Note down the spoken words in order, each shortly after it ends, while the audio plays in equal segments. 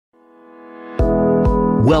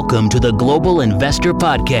Welcome to the Global Investor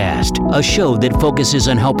Podcast, a show that focuses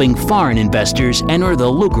on helping foreign investors enter the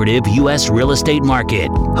lucrative U.S. real estate market.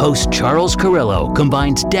 Host Charles Carrillo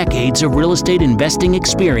combines decades of real estate investing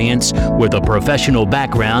experience with a professional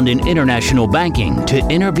background in international banking to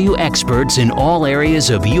interview experts in all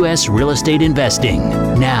areas of U.S. real estate investing.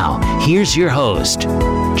 Now, here's your host,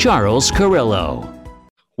 Charles Carrillo.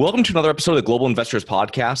 Welcome to another episode of the Global Investors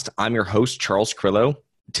Podcast. I'm your host, Charles Carrillo.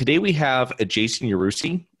 Today we have Jason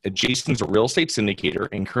Yarusi. Jason's a real estate syndicator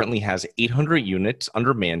and currently has 800 units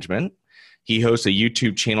under management. He hosts a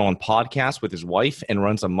YouTube channel and podcast with his wife and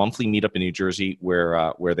runs a monthly meetup in New Jersey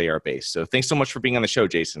where they are based. So thanks so much for being on the show,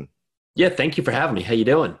 Jason. Yeah, thank you for having me. How you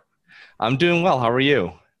doing? I'm doing well. How are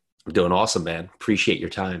you? I'm doing awesome, man. Appreciate your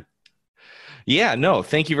time. Yeah, no,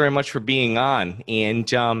 thank you very much for being on. And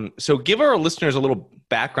so give our listeners a little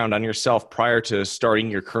background on yourself prior to starting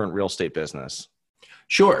your current real estate business.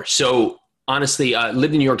 Sure. So honestly,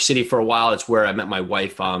 lived in New York City for a while. It's where I met my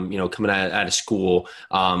wife, coming out of school.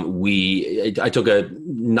 I took a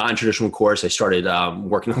non-traditional course. I started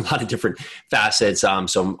working on a lot of different facets.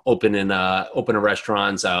 So I'm open in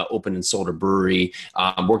restaurants, open and sold a brewery,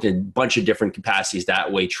 worked in a bunch of different capacities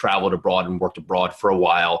that way, traveled abroad and worked abroad for a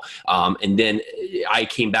while. And then I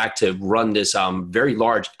came back to run this very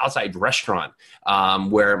large outside restaurant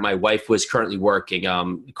where my wife was currently working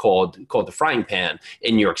called The Frying Pan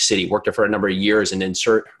in New York City. Worked there for a number of years, and then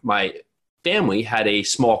my family had a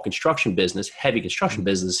small construction business, heavy construction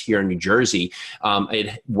business here in New Jersey. I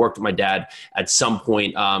had worked with my dad at some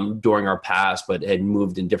point during our past, but had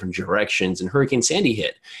moved in different directions, and Hurricane Sandy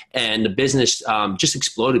hit. And the business just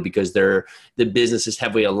exploded because the business is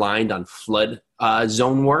heavily aligned on flood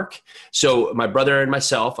zone work. So my brother and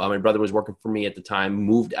myself, my brother was working for me at the time,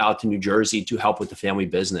 moved out to New Jersey to help with the family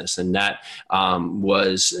business. And that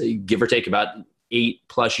was, give or take, about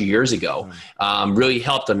 8+ years ago. Really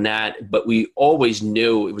helped on that. But we always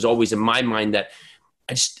knew, it was always in my mind that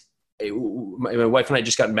my wife and I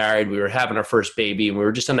just got married. We were having our first baby, and we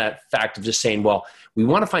were just on that fact of just saying, well, we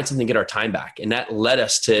want to find something to get our time back. And that led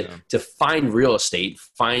us to find real estate,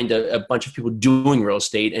 find a bunch of people doing real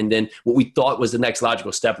estate. And then what we thought was the next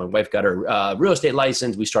logical step, my wife got her real estate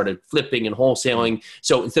license. We started flipping and wholesaling.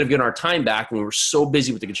 So instead of getting our time back, when we were so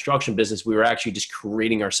busy with the construction business, we were actually just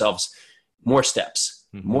creating ourselves more steps,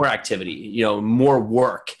 more activity, more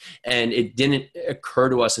work. And it didn't occur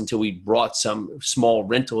to us until we brought some small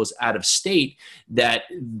rentals out of state that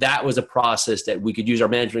was a process that we could use our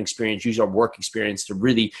management experience, use our work experience to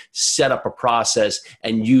really set up a process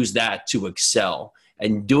and use that to excel.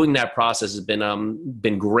 And doing that process has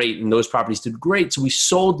been great, and those properties did great. So we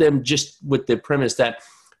sold them just with the premise that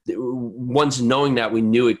once knowing that, we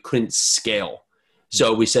knew it couldn't scale.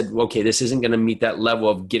 So we said, okay, this isn't going to meet that level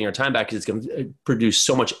of getting our time back because it's going to produce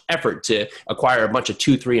so much effort to acquire a bunch of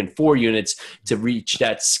 2, 3, and 4 units to reach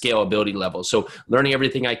that scalability level. So learning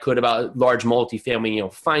everything I could about large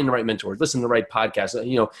multifamily, finding the right mentors, listening to the right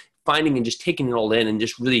podcasts, finding and just taking it all in and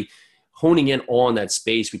just really honing in on that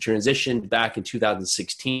space. We transitioned back in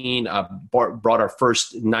 2016, brought our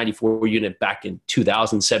first 94 unit back in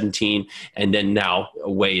 2017, and then now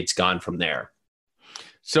away it's gone from there.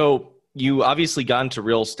 So you obviously got into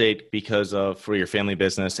real estate for your family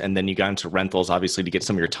business, and then you got into rentals, obviously, to get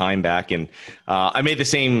some of your time back. And I made the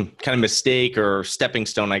same kind of mistake or stepping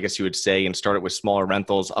stone, I guess you would say, and started with smaller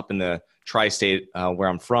rentals up in the tri-state where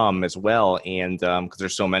I'm from as well. And because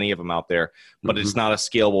there's so many of them out there, but it's not a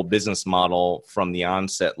scalable business model from the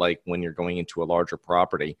onset, like when you're going into a larger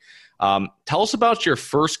property. Tell us about your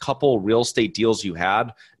first couple real estate deals you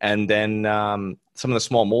had, and then some of the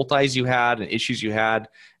small multis you had and issues you had.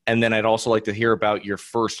 And then I'd also like to hear about your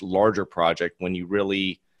first larger project when you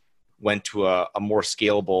really went to a more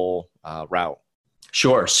scalable route.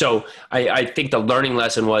 Sure. So I think the learning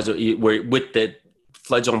lesson was with the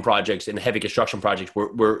flood zone projects and heavy construction projects,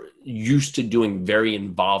 we're used to doing very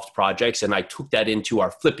involved projects. And I took that into our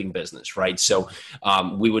flipping business, right? So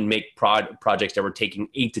we would make projects that were taking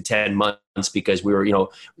 8 to 10 months because we were,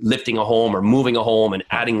 lifting a home or moving a home and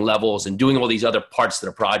adding levels and doing all these other parts to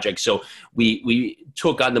the project. So we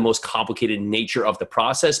took on the most complicated nature of the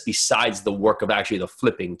process besides the work of actually the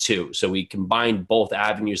flipping too. So we combined both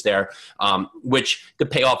avenues there, which the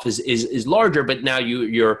payoff is larger, but now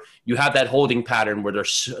you have that holding pattern where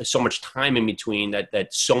there's so much time in between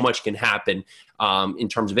that so much can happen in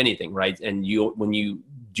terms of anything, right? And when you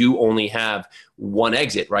do only have one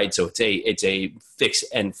exit, right? So it's a fix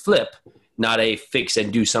and flip, not a fix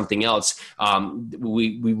and do something else.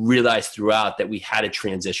 We realized throughout that we had a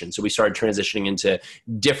transition. So we started transitioning into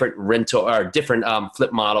different rental or different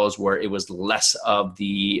flip models where it was less of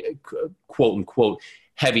the quote unquote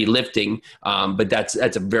heavy lifting. But that's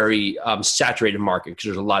a very saturated market because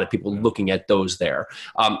there's a lot of people looking at those there.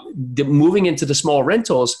 Moving into the small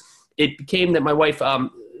rentals, it became that my wife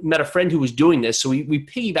met a friend who was doing this. So we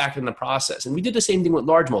piggybacked in the process. And we did the same thing with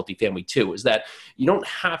large multifamily too, is that you don't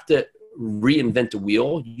have to reinvent the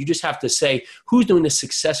wheel. You just have to say, who's doing this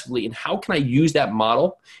successfully and how can I use that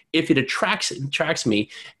model if it attracts me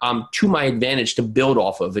to my advantage to build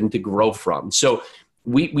off of and to grow from. So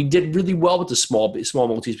we did really well with the small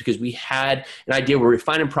multis because we had an idea where we were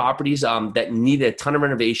finding properties that needed a ton of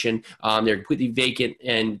renovation. They're completely vacant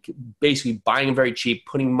and basically buying them very cheap,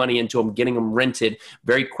 putting money into them, getting them rented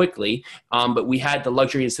very quickly. But we had the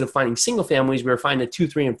luxury, instead of finding single families, we were finding 2,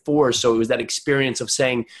 3, and 4. So it was that experience of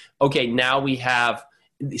saying, okay, now we have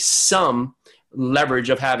some leverage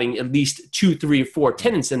of having at least 2, 3, 4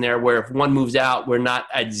 tenants in there where if one moves out, we're not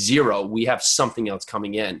at zero. We have something else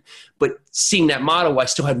coming in. But seeing that model, I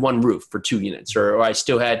still had one roof for 2 units, or I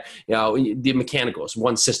still had, the mechanicals,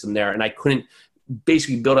 one system there, and I couldn't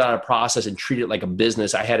basically build out a process and treat it like a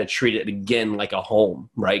business. I had to treat it again like a home,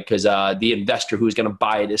 right? Because the investor who's going to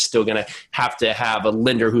buy it is still going to have a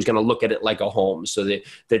lender who's going to look at it like a home. So the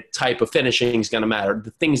type of finishing is going to matter.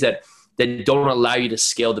 The things that don't allow you to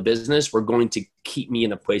scale the business were going to keep me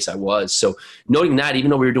in the place I was. So noting that,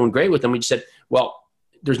 even though we were doing great with them, we just said, well,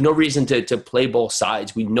 there's no reason to play both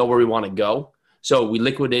sides. We know where we want to go. So we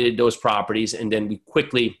liquidated those properties and then we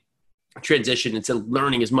quickly transitioned into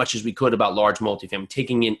learning as much as we could about large multifamily,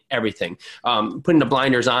 taking in everything, putting the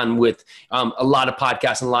blinders on with a lot of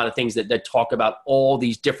podcasts and a lot of things that talk about all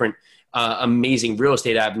these different amazing real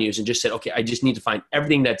estate avenues, and just said, okay, I just need to find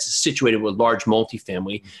everything that's situated with large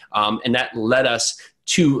multifamily. And that led us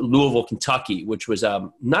to Louisville, Kentucky, which was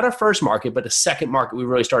not our first market, but the second market we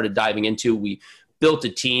really started diving into. We built a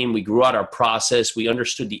team, we grew out our process, we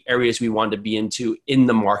understood the areas we wanted to be into in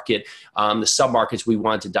the market, the sub-markets we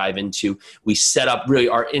wanted to dive into. We set up really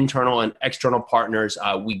our internal and external partners.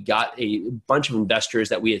 We got a bunch of investors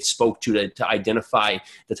that we had spoke to identify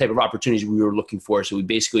the type of opportunities we were looking for. So we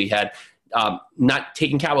basically had not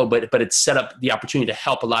taking capital, but it set up the opportunity to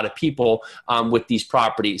help a lot of people with these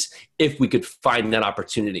properties if we could find that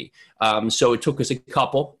opportunity. So it took us a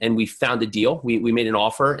couple, and we found a deal. We made an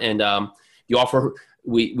offer, and the offer,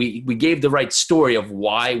 we gave the right story of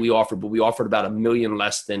why we offered, but we offered about $1 million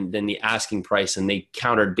less than the asking price, and they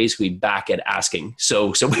countered basically back at asking.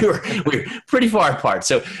 So we were pretty far apart.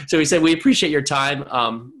 So we said, we appreciate your time.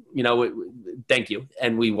 Thank you.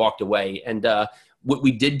 And we walked away. And what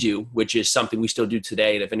we did do, which is something we still do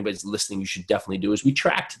today, and if anybody's listening, you should definitely do, is we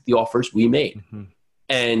tracked the offers we made. Mm-hmm.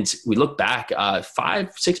 And we looked back,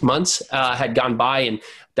 5-6 months had gone by, and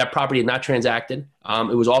that property had not transacted.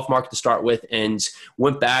 It was off market to start with, and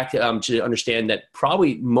went back to understand that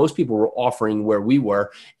probably most people were offering where we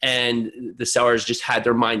were, and the sellers just had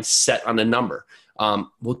their mind set on a number.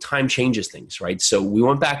 Well, time changes things, right? So we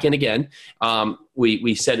went back in again.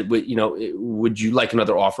 We said, would you like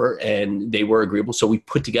another offer? And they were agreeable. So we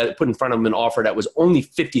put in front of them an offer that was only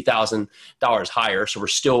 $50,000 higher. So we're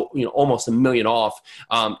still, almost $1 million off.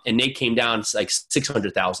 And they came down to like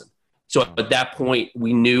 $600,000. So at that point,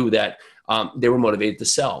 we knew that they were motivated to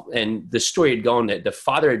sell. And the story had gone that the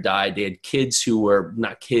father had died. They had kids who were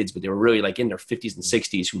not kids, but they were really like in their 50s and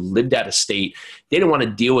 60s who lived out of state. They didn't want to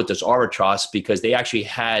deal with this arbitrage because they actually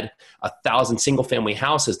had 1,000 single family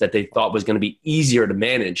houses that they thought was going to be easier to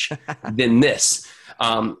manage than this.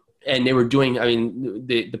 And they were doing,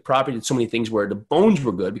 the property did so many things where the bones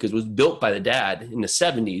were good because it was built by the dad in the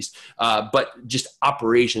 70s, but just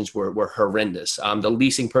operations were horrendous. The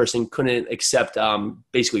leasing person couldn't accept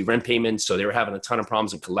basically rent payments, so they were having a ton of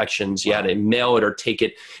problems in collections. You had to mail it or take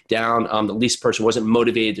it down. The lease person wasn't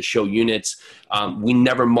motivated to show units. We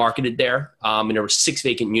never marketed there, and there were 6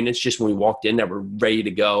 vacant units just when we walked in that were ready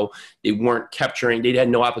to go. They weren't capturing, they had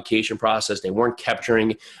no application process. They weren't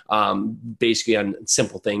capturing basically on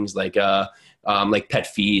simple things like pet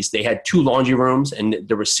fees. They had 2 laundry rooms, and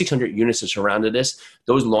there were 600 units that surrounded this.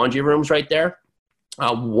 Those laundry rooms right there,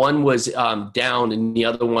 one was down and the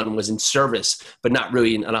other one was in service, but not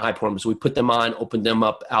really on a high performance. So we put them on, opened them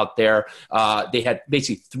up out there. They had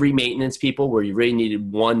basically 3 maintenance people where you really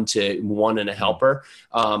needed 1 and a helper.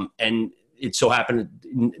 And it so happened,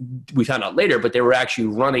 we found out later, but they were actually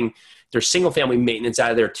running their single family maintenance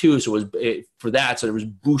out of there too. So it was for that. So it was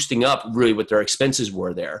boosting up really what their expenses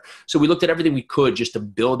were there. So we looked at everything we could just to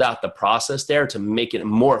build out the process there to make it a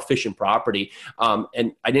more efficient property.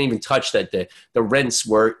 And I didn't even touch that the rents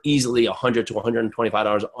were easily $100 to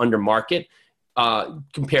 $125 under market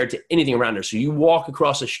compared to anything around there. So you walk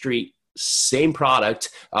across the street same product.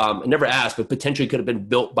 I never asked, but potentially could have been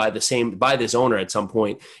built by this owner at some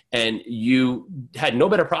point, and you had no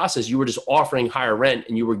better process. You were just offering higher rent,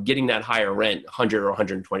 and you were getting that higher rent, $100 or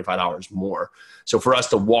 $125 more. So for us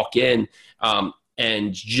to walk in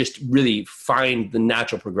and just really find the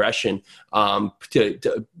natural progression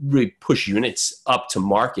to really push units up to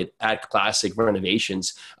market at Classic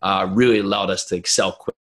Renovations really allowed us to excel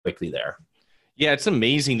quickly there. Yeah, it's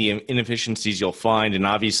amazing the inefficiencies you'll find. And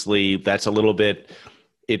obviously that's a little bit,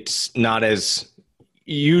 it's not as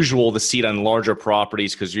usual to see it on larger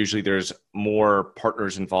properties because usually there's more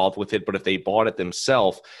partners involved with it. But if they bought it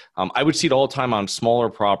themselves, I would see it all the time on smaller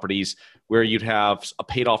properties where you'd have a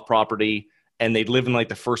paid off property and they'd live in like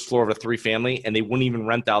the first floor of a 3-family and they wouldn't even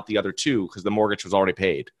rent out the other 2 because the mortgage was already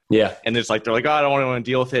paid. Yeah. And it's like, they're like, oh, I don't want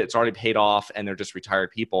to deal with it. It's already paid off and they're just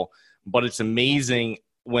retired people. But it's amazing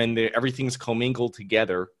when everything's commingled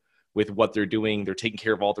together with what they're doing. They're taking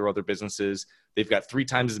care of all their other businesses. They've got 3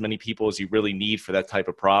 times as many people as you really need for that type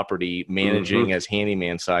of property managing as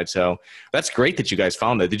handyman side. So that's great that you guys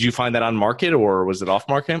found that. Did you find that on market or was it off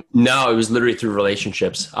market? No, it was literally through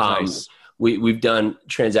relationships. Nice. We've done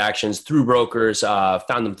transactions through brokers,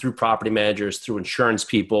 found them through property managers, through insurance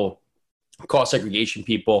people, cost segregation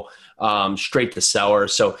people, straight to seller.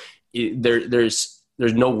 So there's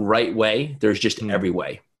no right way. There's just every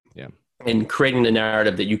way. Yeah. And creating the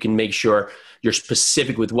narrative that you can make sure you're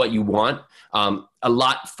specific with what you want. A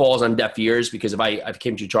lot falls on deaf ears because if I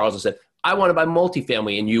came to you, Charles, and said, I want to buy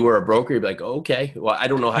multifamily and you were a broker, you'd be like, okay, well, I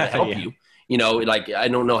don't know how to help you. You know, like I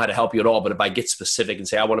don't know how to help you at all. But if I get specific and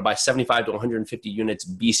say, I want to buy 75 to 150 units,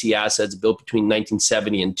 BC assets built between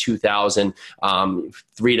 1970 and 2000, $3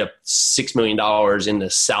 to $6 million in the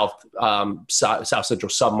South Central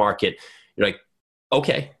submarket, you're like,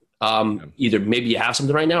 okay, either maybe you have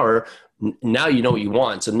something right now or now you know what you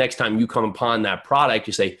want. So next time you come upon that product,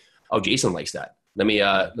 you say, oh, Jason likes that. Let me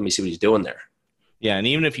see what he's doing there. Yeah. And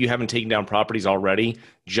even if you haven't taken down properties already,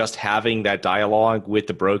 just having that dialogue with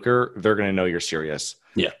the broker, they're going to know you're serious.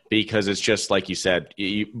 Yeah. Because it's just like you said,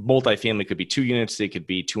 multifamily could be 2 units. They could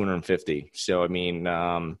be 250. So, I mean,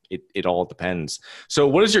 it all depends. So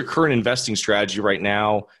what is your current investing strategy right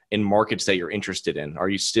now in markets that you're interested in? Are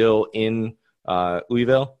you still in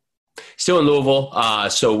Louisville? Still in Louisville.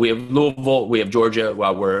 So we have Louisville, we have Georgia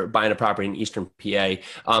while we're buying a property in Eastern PA.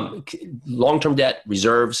 Long-term debt,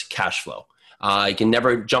 reserves, cash flow. You can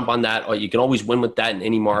never jump on that, or you can always win with that in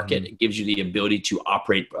any market. It gives you the ability to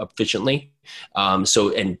operate efficiently. And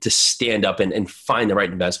to stand up and find the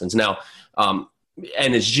right investments. Now, and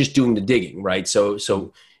it's just doing the digging, right?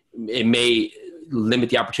 So it may limit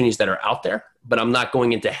the opportunities that are out there, but I'm not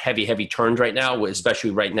going into heavy turns right now,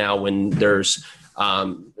 especially right now when there's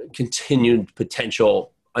continued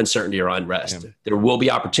potential uncertainty or unrest. Yeah. There will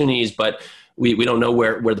be opportunities, but we don't know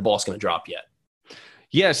where the ball's going to drop yet.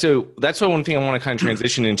 Yeah, so that's one thing I want to kind of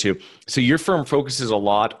transition into. So your firm focuses a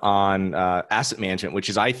lot on asset management, which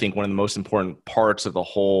is, I think, one of the most important parts of the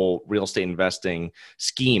whole real estate investing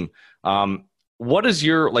scheme. What are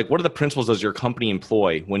the principles does your company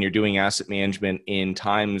employ when you're doing asset management in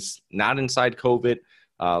times not inside COVID,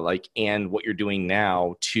 and what you're doing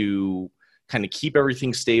now to kind of keep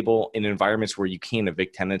everything stable in environments where you can't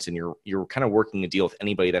evict tenants and you're kind of working a deal with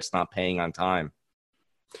anybody that's not paying on time?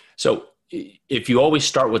 So if you always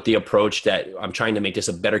start with the approach that I'm trying to make this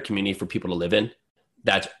a better community for people to live in,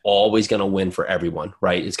 that's always going to win for everyone,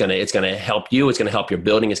 right? It's going to help you. It's going to help your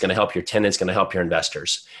building. It's going to help your tenants. It's going to help your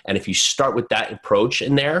investors. And if you start with that approach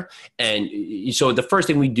in there, and so the first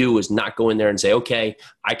thing we do is not go in there and say, okay,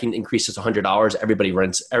 I can increase this $100.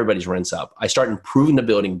 Everybody's rents up. I start improving the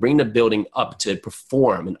building, bring the building up to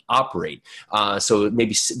perform and operate. So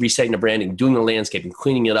maybe resetting the branding, doing the landscaping,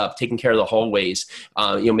 cleaning it up, taking care of the hallways,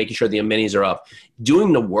 making sure the amenities are up,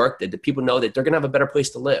 doing the work that the people know that they're going to have a better place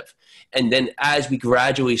to live. And then as we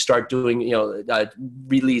gradually start doing,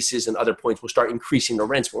 releases and other points, we'll start increasing the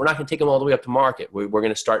rents, but we're not going to take them all the way up to market. We're going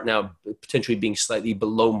to start now potentially being slightly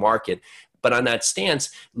below market. But on that stance,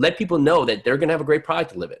 let people know that they're going to have a great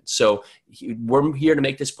product to live in. So we're here to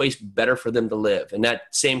make this place better for them to live. And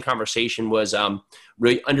that same conversation was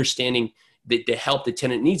really understanding the help the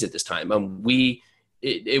tenant needs at this time.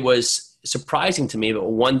 It was surprising to me, but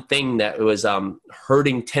one thing that was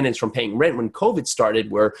hurting tenants from paying rent when COVID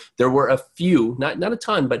started, where there were a few, not a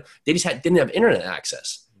ton, but they just didn't have internet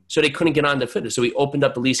access. So they couldn't get on the fitness. So we opened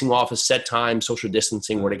up the leasing office, set time, social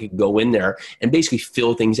distancing, where they could go in there and basically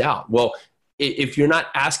fill things out. Well, if you're not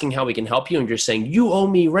asking how we can help you and you're saying, you owe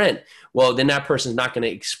me rent, well, then that person's not going to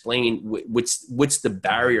explain what's the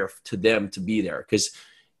barrier to them to be there. Because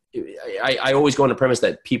I always go on the premise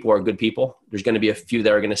that people are good people. There's going to be a few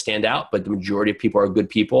that are going to stand out, but the majority of people are good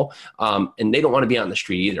people. And they don't want to be on the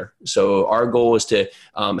street either. So our goal is to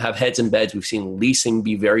have heads in beds. We've seen leasing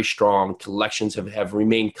be very strong. Collections have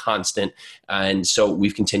remained constant. And so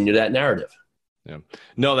we've continued that narrative. Yeah.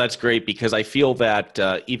 No, that's great, because I feel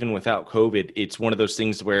that even without COVID, it's one of those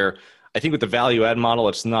things where I think with the value add model,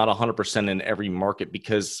 it's not 100% in every market,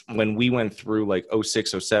 because when we went through like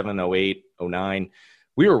 06, 07, 08, 09,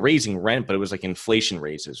 we were raising rent, but it was like inflation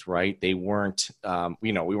raises, right? They weren't,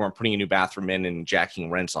 we weren't putting a new bathroom in and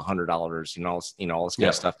jacking rents $100, all this kind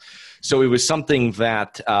of stuff. So it was something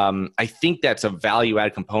that I think that's a value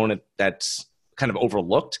add component that's kind of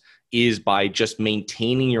overlooked, is by just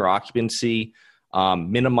maintaining your occupancy,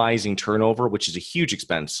 minimizing turnover, which is a huge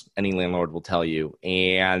expense, any landlord will tell you.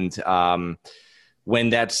 And when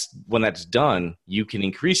that's done, you can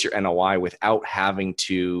increase your NOI without having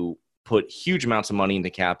to put huge amounts of money into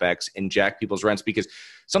CapEx and jack people's rents, because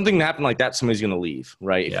something happened like that, somebody's going to leave,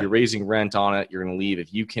 right? If you're raising rent on it, you're going to leave.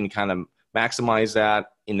 If you can kind of maximize that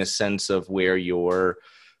in the sense of where you're,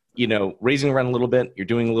 raising rent a little bit, you're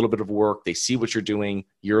doing a little bit of work, they see what you're doing,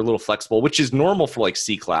 you're a little flexible, which is normal for like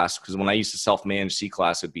C class. Because when I used to self-manage C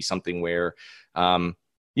class, it'd be something where, someone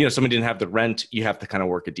didn't have the rent, you have to kind of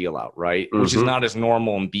work a deal out, right? Mm-hmm. Which is not as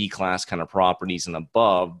normal in B class kind of properties and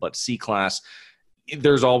above, but C class,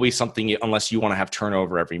 there's always something, unless you want to have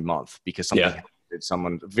turnover every month, because something happened,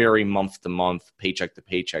 someone very month to month, paycheck to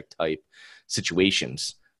paycheck type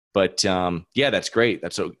situations. But that's great.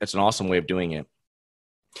 That's an awesome way of doing it.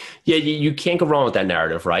 Yeah, you can't go wrong with that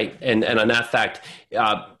narrative, right? And on that fact,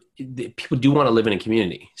 people do want to live in a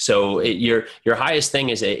community. So your highest thing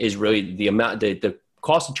is really the amount, the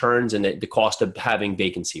cost of turns and the cost of having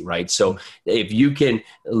vacancy, right? So if you can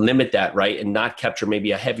limit that, right, and not capture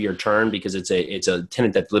maybe a heavier turn because it's a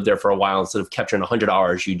tenant that lived there for a while, instead of capturing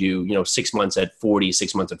 $100, you do 6 months at 40,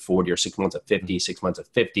 6 months at 40, or 6 months at 50, 6 months at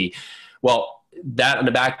 50. Well, that on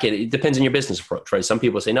the back end, it depends on your business approach, right? Some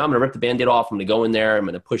people say, no, I'm going to rip the Band-Aid off. I'm going to go in there. I'm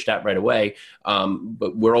going to push that right away.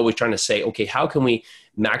 But we're always trying to say, okay, how can we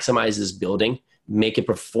maximize this building, make it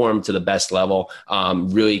perform to the best level,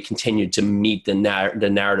 really continue to meet the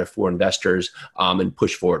narrative for investors, and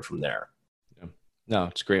push forward from there. Yeah. No,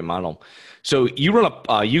 it's a great model. So you run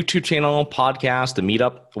a YouTube channel, podcast, a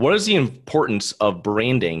meetup. What is the importance of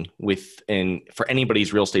branding for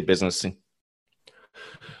anybody's real estate business?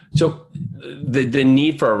 So the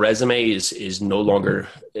need for a resume is no longer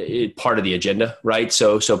part of the agenda, right?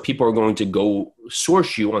 So people are going to go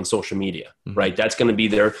source you on social media, right? That's going to be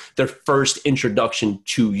their first introduction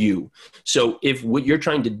to you. So if what you're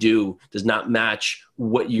trying to do does not match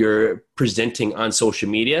what you're presenting on social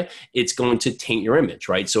media, it's going to taint your image,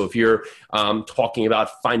 right? So if you're talking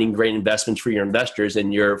about finding great investments for your investors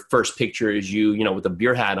and your first picture is you with a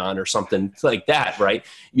beer hat on or something like that, right?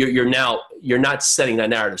 You're not setting that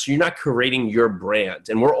narrative. So you're not creating your brand,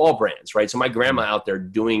 and we're all brands, right? So my grandma out there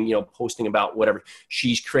doing, posting about whatever,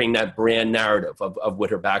 she's creating that brand narrative of what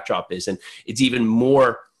her backdrop is. And it's even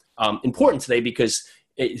more important today because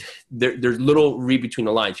there's little read between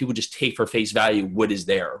the lines. People just take for face value what is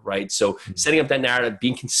there, right? So setting up that narrative,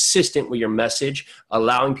 being consistent with your message,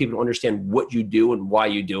 allowing people to understand what you do and why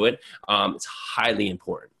you do it, it's highly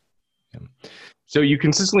important. Yeah. So you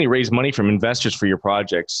consistently raise money from investors for your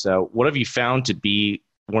projects. So what have you found to be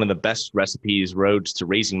one of the best roads to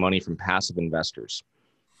raising money from passive investors?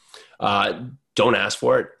 Don't ask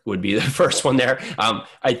for it would be the first one there.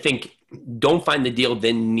 I think don't find the deal,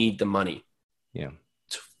 then need the money. Yeah.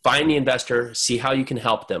 Find the investor, see how you can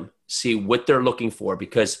help them, see what they're looking for,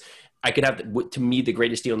 because I could have, to me, the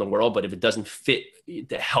greatest deal in the world, but if it doesn't fit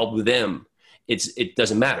to help them, it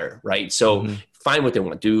doesn't matter, right? So find what they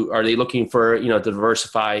want. Are they looking for, to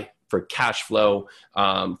diversify, for cash flow,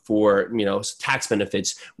 for, tax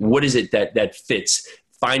benefits? What is it that fits?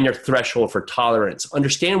 Find their threshold for tolerance.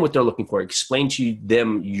 Understand what they're looking for. Explain to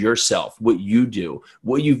them yourself what you do,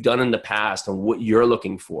 what you've done in the past, and what you're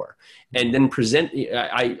looking for. And then present.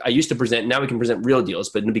 I used to present. Now we can present real deals.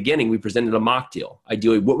 But in the beginning, we presented a mock deal.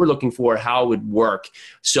 Ideally, what we're looking for, how it would work.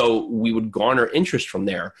 So we would garner interest from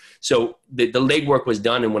there. So the legwork was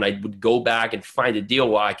done. And when I would go back and find a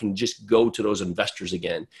deal, I can just go to those investors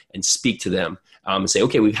again and speak to them. And say,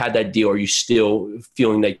 okay, we've had that deal. Are you still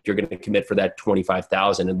feeling that you're going to commit for that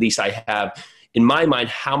 $25,000? At least I have in my mind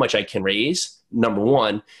how much I can raise, number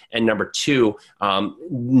one, and number two,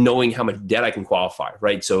 knowing how much debt I can qualify,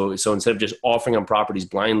 right? So instead of just offering on properties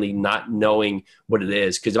blindly, not knowing what it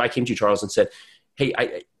is, because if I came to you, Charles, and said,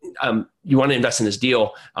 hey, you want to invest in this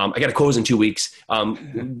deal? I got to close in 2 weeks.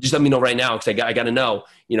 Just let me know right now because I got to know,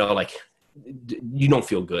 you don't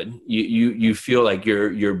feel good. You feel like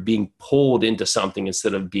you're being pulled into something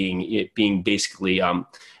instead of being basically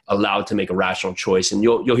allowed to make a rational choice. And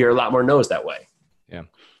you'll hear a lot more no's that way. Yeah.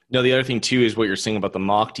 No, the other thing too is what you're saying about the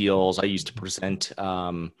mock deals. I used to present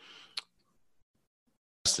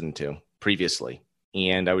to previously,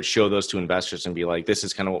 and I would show those to investors and be like, this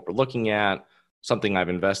is kind of what we're looking at, something I've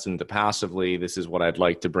invested into passively. This is what I'd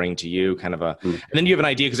like to bring to you, kind of and then you have an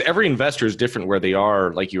idea, because every investor is different where they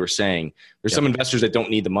are. Like you were saying, there's some investors that don't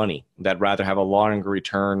need the money, that rather have a longer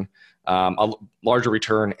return, a larger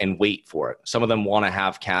return, and wait for it. Some of them want to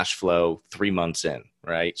have cash flow 3 months in,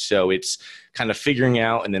 right? So it's kind of figuring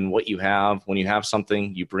out, and then what you have, when you have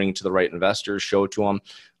something, you bring to the right investors, show it to them.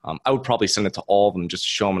 I would probably send it to all of them just to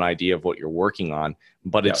show them an idea of what you're working on.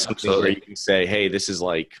 But it's something where you can say, hey, this is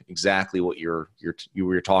like exactly what you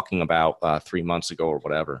were talking about 3 months ago or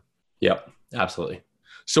whatever. Yep, absolutely.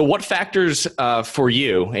 So what factors for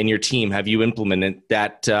you and your team have you implemented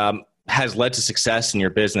that has led to success in your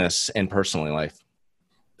business and personal life?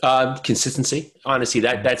 Consistency. Honestly,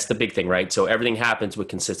 that's the big thing, right? So everything happens with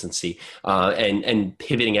consistency and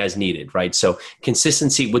pivoting as needed, right? So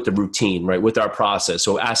consistency with the routine, right? With our process.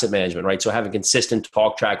 So asset management, right? So having consistent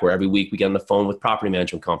talk track where every week we get on the phone with property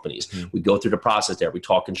management companies. We go through the process there. We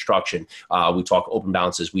talk construction. We talk open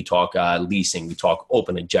balances. We talk leasing. We talk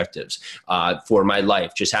open objectives. For my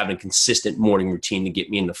life, just having a consistent morning routine to get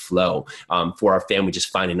me in the flow. For our family, just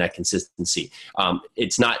finding that consistency.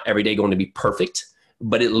 It's not every day going to be perfect,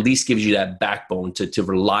 but at least gives you that backbone to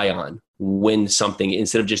rely on when something,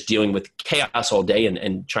 instead of just dealing with chaos all day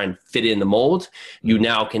and trying to fit in the mold, you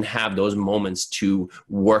now can have those moments to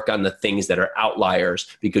work on the things that are outliers,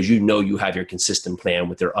 because you have your consistent plan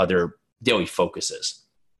with their other daily focuses.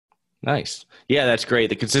 Nice. Yeah, that's great.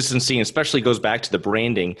 The consistency especially goes back to the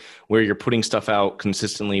branding, where you're putting stuff out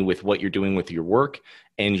consistently with what you're doing with your work,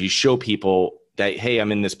 and you show people that, hey,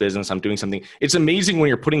 I'm in this business, I'm doing something. It's amazing when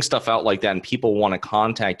you're putting stuff out like that and people want to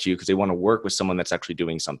contact you because they want to work with someone that's actually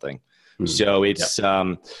doing something. So it's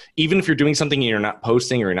even if you're doing something and you're not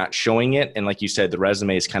posting or you're not showing it, and like you said, the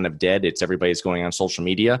resume is kind of dead. It's everybody's going on social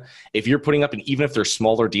media. If you're putting up, and even if they're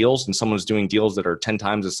smaller deals and someone's doing deals that are 10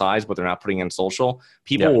 times the size, but they're not putting in social,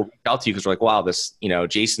 people will reach out to you because they're like, wow, this,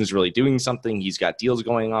 Jason's really doing something. He's got deals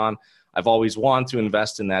going on. I've always wanted to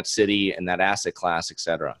invest in that city and that asset class, et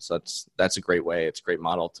cetera. So that's a great way. It's a great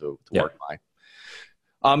model to work by.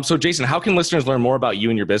 So Jason, how can listeners learn more about you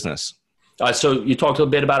and your business? So you talked a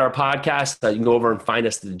little bit about our podcast. You can go over and find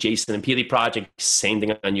us, the Jason and Peely Project. Same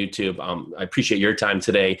thing on YouTube. I appreciate your time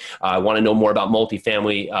today. I want to know more about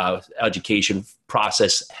multifamily education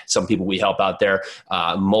process. Some people we help out there.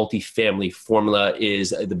 Multifamily Formula is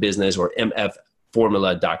the business, or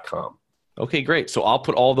mfformula.com. Okay, great. So I'll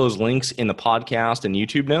put all those links in the podcast and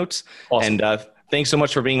YouTube notes. Awesome. And thanks so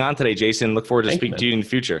much for being on today, Jason. Look forward to speaking to you in the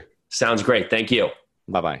future. Sounds great. Thank you.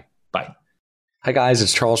 Bye-bye. Bye. Hi guys,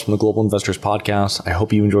 it's Charles from the Global Investors Podcast. I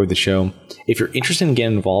hope you enjoyed the show. If you're interested in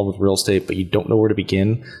getting involved with real estate but you don't know where to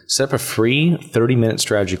begin, set up a free 30-minute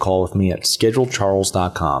strategy call with me at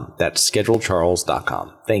schedulecharles.com. That's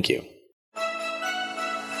schedulecharles.com. Thank you.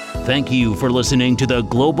 Thank you for listening to the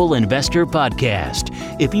Global Investor Podcast.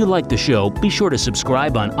 If you like the show, be sure to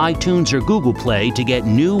subscribe on iTunes or Google Play to get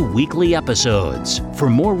new weekly episodes. For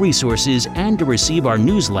more resources and to receive our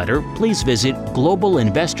newsletter, please visit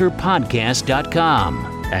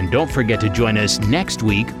globalinvestorpodcast.com. And don't forget to join us next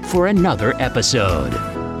week for another episode.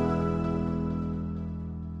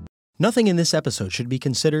 Nothing in this episode should be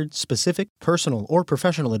considered specific, personal, or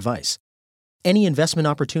professional advice. Any investment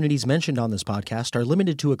opportunities mentioned on this podcast are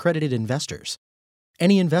limited to accredited investors.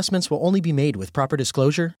 Any investments will only be made with proper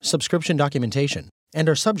disclosure, subscription documentation, and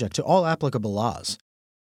are subject to all applicable laws.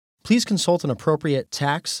 Please consult an appropriate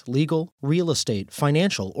tax, legal, real estate,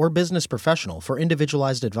 financial, or business professional for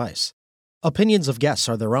individualized advice. Opinions of guests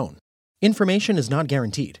are their own. Information is not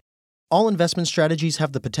guaranteed. All investment strategies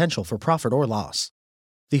have the potential for profit or loss.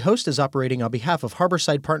 The host is operating on behalf of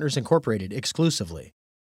Harborside Partners Incorporated exclusively.